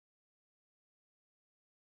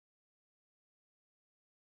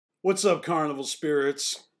What's up, Carnival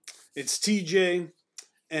Spirits? It's TJ,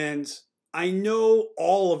 and I know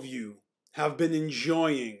all of you have been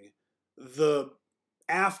enjoying the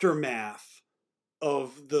aftermath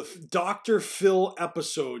of the Dr. Phil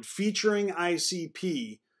episode featuring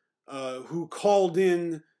ICP, who called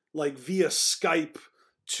in like via Skype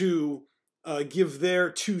to give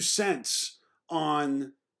their 2 cents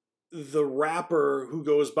on the rapper who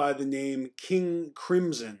goes by the name King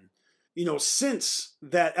Krimson. You know, since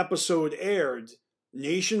that episode aired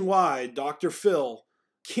nationwide, Dr. Phil,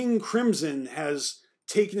 King Krimson has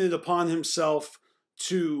taken it upon himself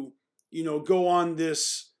to, go on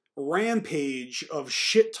this rampage of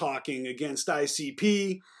shit talking against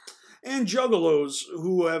ICP and Juggalos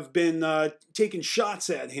who have been taking shots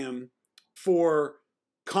at him for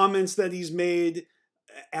comments that he's made,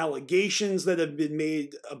 allegations that have been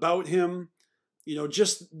made about him.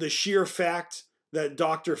 Just the sheer fact that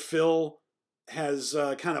Dr. Phil has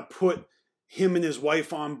kind of put him and his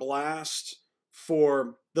wife on blast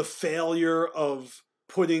for the failure of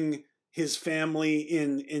putting his family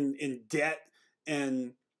in debt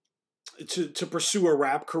and to pursue a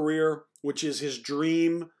rap career, which is his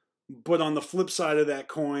dream. But on the flip side of that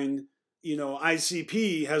coin,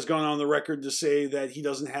 ICP has gone on the record to say that he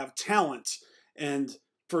doesn't have talent. And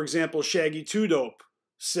for example, Shaggy Two Dope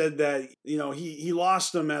said that, he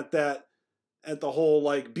lost him at the whole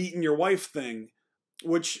like beating your wife thing,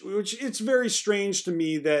 which it's very strange to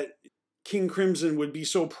me that King Krimson would be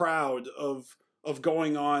so proud of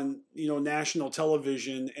going on, national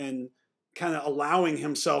television and kind of allowing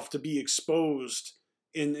himself to be exposed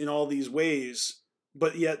in all these ways,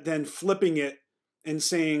 but yet then flipping it and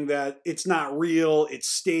saying that it's not real, it's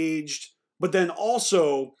staged, but then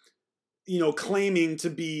also, claiming to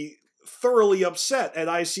be thoroughly upset at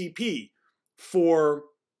ICP for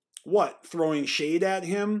what? Throwing shade at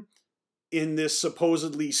him in this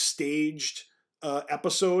supposedly staged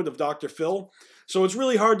episode of Dr. Phil. So it's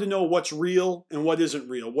really hard to know what's real and what isn't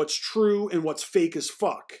real, what's true and what's fake as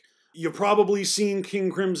fuck. You've probably seen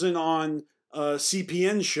King Krimson on a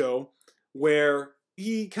CPN show where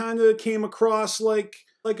he kind of came across like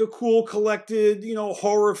a cool, collected,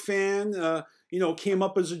 horror fan, came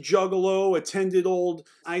up as a juggalo, attended old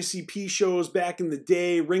ICP shows back in the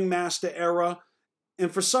day, Ringmaster era.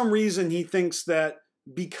 And for some reason, he thinks that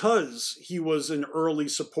because he was an early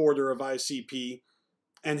supporter of ICP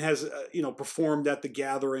and has, performed at the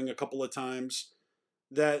gathering a couple of times,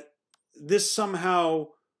 that this somehow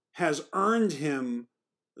has earned him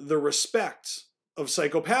the respect of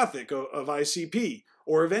Psychopathic, of ICP,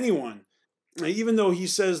 or of anyone. Even though he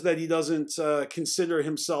says that he doesn't consider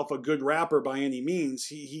himself a good rapper by any means,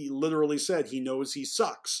 he literally said he knows he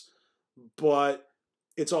sucks. But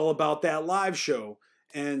it's all about that live show.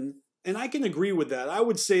 And I can agree with that. I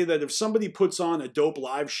would say that if somebody puts on a dope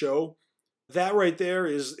live show, that right there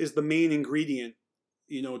is the main ingredient,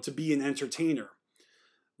 to be an entertainer.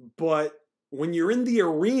 But when you're in the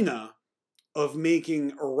arena of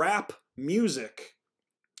making rap music,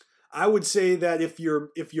 I would say that if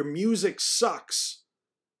your music sucks,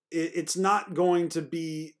 it's not going to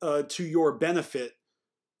be to your benefit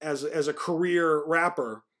as a career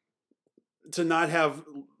rapper to not have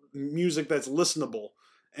music that's listenable.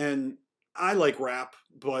 And I like rap,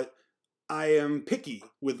 but I am picky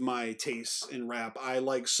with my tastes in rap. I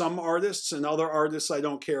like some artists and other artists I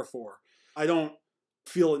don't care for. I don't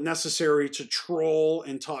feel it necessary to troll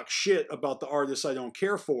and talk shit about the artists I don't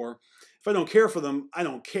care for. If I don't care for them, I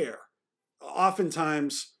don't care.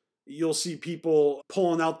 Oftentimes, you'll see people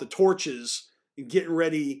pulling out the torches and getting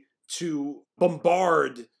ready to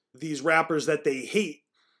bombard these rappers that they hate.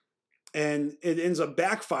 And it ends up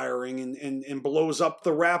backfiring and blows up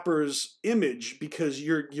the rapper's image because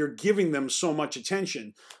you're giving them so much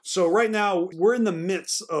attention. So right now, we're in the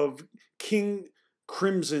midst of King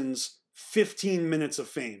Krimson's 15 minutes of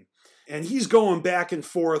fame. And he's going back and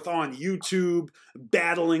forth on YouTube,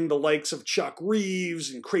 battling the likes of Chuck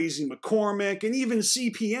Reeves and Crazy McCormick, and even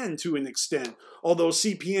CPN to an extent, although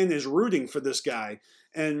CPN is rooting for this guy.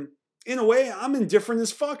 And in a way, I'm indifferent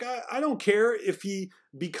as fuck. I don't care if he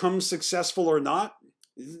becomes successful or not.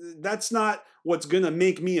 That's not what's going to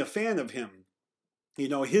make me a fan of him.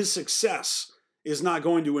 His success is not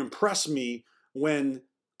going to impress me when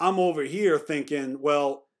I'm over here thinking,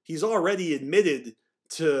 well, he's already admitted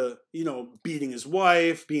to, beating his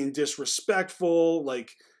wife, being disrespectful,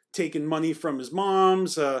 like taking money from his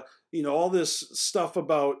mom's, all this stuff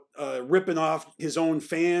about ripping off his own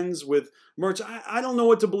fans with merch. I don't know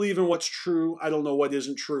what to believe in what's true. I don't know what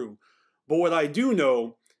isn't true. But what I do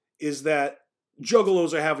know is that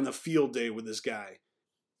Juggalos are having a field day with this guy.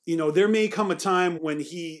 There may come a time when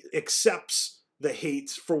he accepts the hate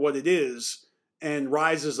for what it is and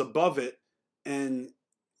rises above it and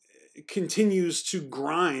continues to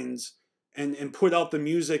grind and put out the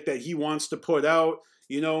music that he wants to put out,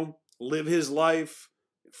 you know, live his life,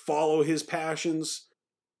 follow his passions,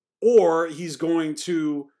 or he's going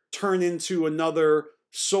to turn into another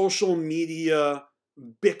social media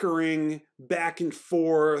bickering back and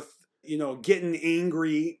forth, you know, getting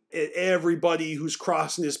angry at everybody who's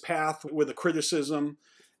crossing his path with a criticism,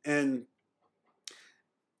 and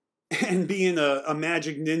being a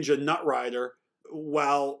magic ninja nut rider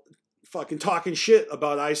while fucking talking shit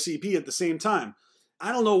about ICP at the same time.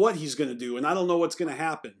 I don't know what he's going to do, and I don't know what's going to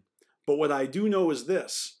happen. But what I do know is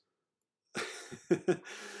this. The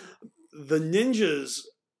ninjas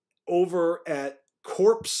over at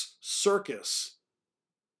Corpse Circus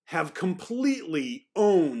have completely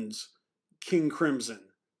owned King Krimson.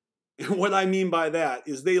 And what I mean by that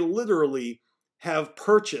is they literally have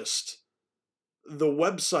purchased the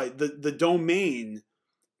website, the domain,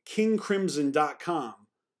 kingcrimson.com.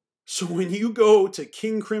 So when you go to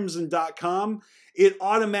kingcrimson.com, it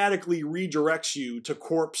automatically redirects you to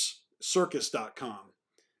corpsecircus.com.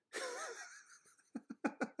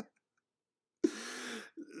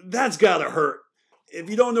 That's gotta hurt. If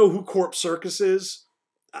you don't know who Corpse Circus is,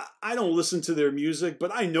 I don't listen to their music,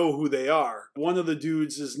 but I know who they are. One of the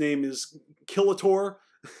dudes, his name is Killator.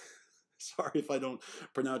 Sorry if I don't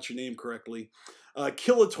pronounce your name correctly.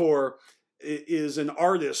 Killator is an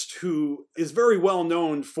artist who is very well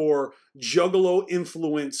known for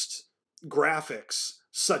Juggalo-influenced graphics,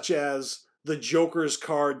 such as the Joker's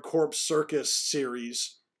card Corpse Circus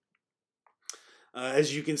series.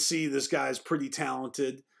 As you can see, this guy's pretty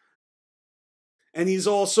talented. And he's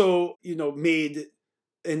also, you know, made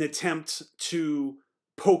an attempt to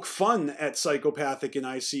poke fun at Psychopathic and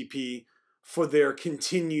ICP for their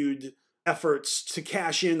continued efforts to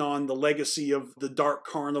cash in on the legacy of the Dark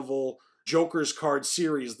Carnival Joker's card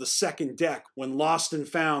series, the second deck. When Lost and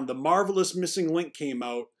Found, the Marvelous Missing Link came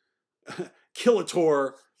out,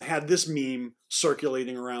 Killator had this meme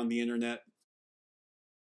circulating around the internet.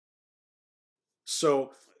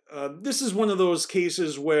 So this is one of those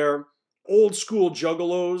cases where old school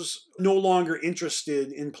juggalos, no longer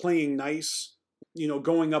interested in playing nice, you know,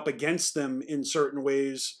 going up against them in certain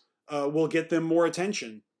ways, will get them more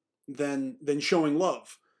attention than showing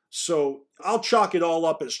love. So I'll chalk it all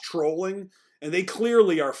up as trolling, and they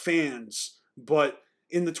clearly are fans. But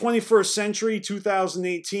in the 21st century,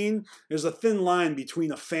 2018, there's a thin line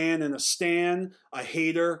between a fan and a stan, a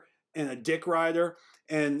hater and a dick rider.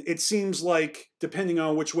 And it seems like, depending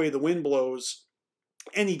on which way the wind blows,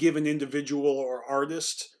 any given individual or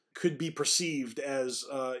artist could be perceived as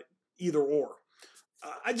either or.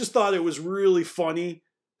 I just thought it was really funny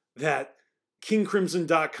that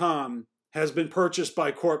KingCrimson.com has been purchased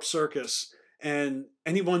by Corpse Circus, and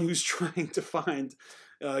anyone who's trying to find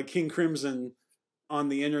King Krimson on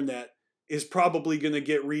the internet is probably going to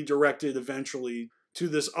get redirected eventually to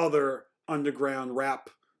this other underground rap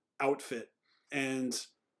outfit. And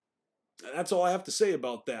that's all I have to say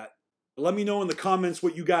about that. Let me know in the comments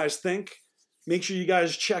what you guys think. Make sure you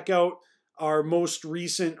guys check out our most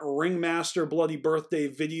recent Ringmaster Bloody Birthday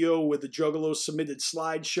video with the Juggalo submitted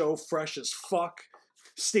slideshow, fresh as fuck.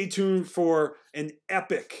 Stay tuned for an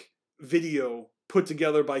epic video put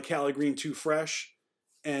together by Cali Green 2 Fresh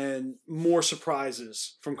and more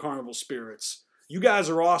surprises from Carnival Spirits. You guys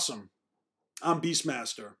are awesome. I'm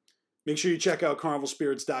Beastmaster. Make sure you check out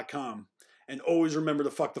CarnivalSpirits.com. And always remember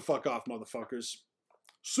to fuck the fuck off, motherfuckers.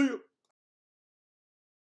 See you.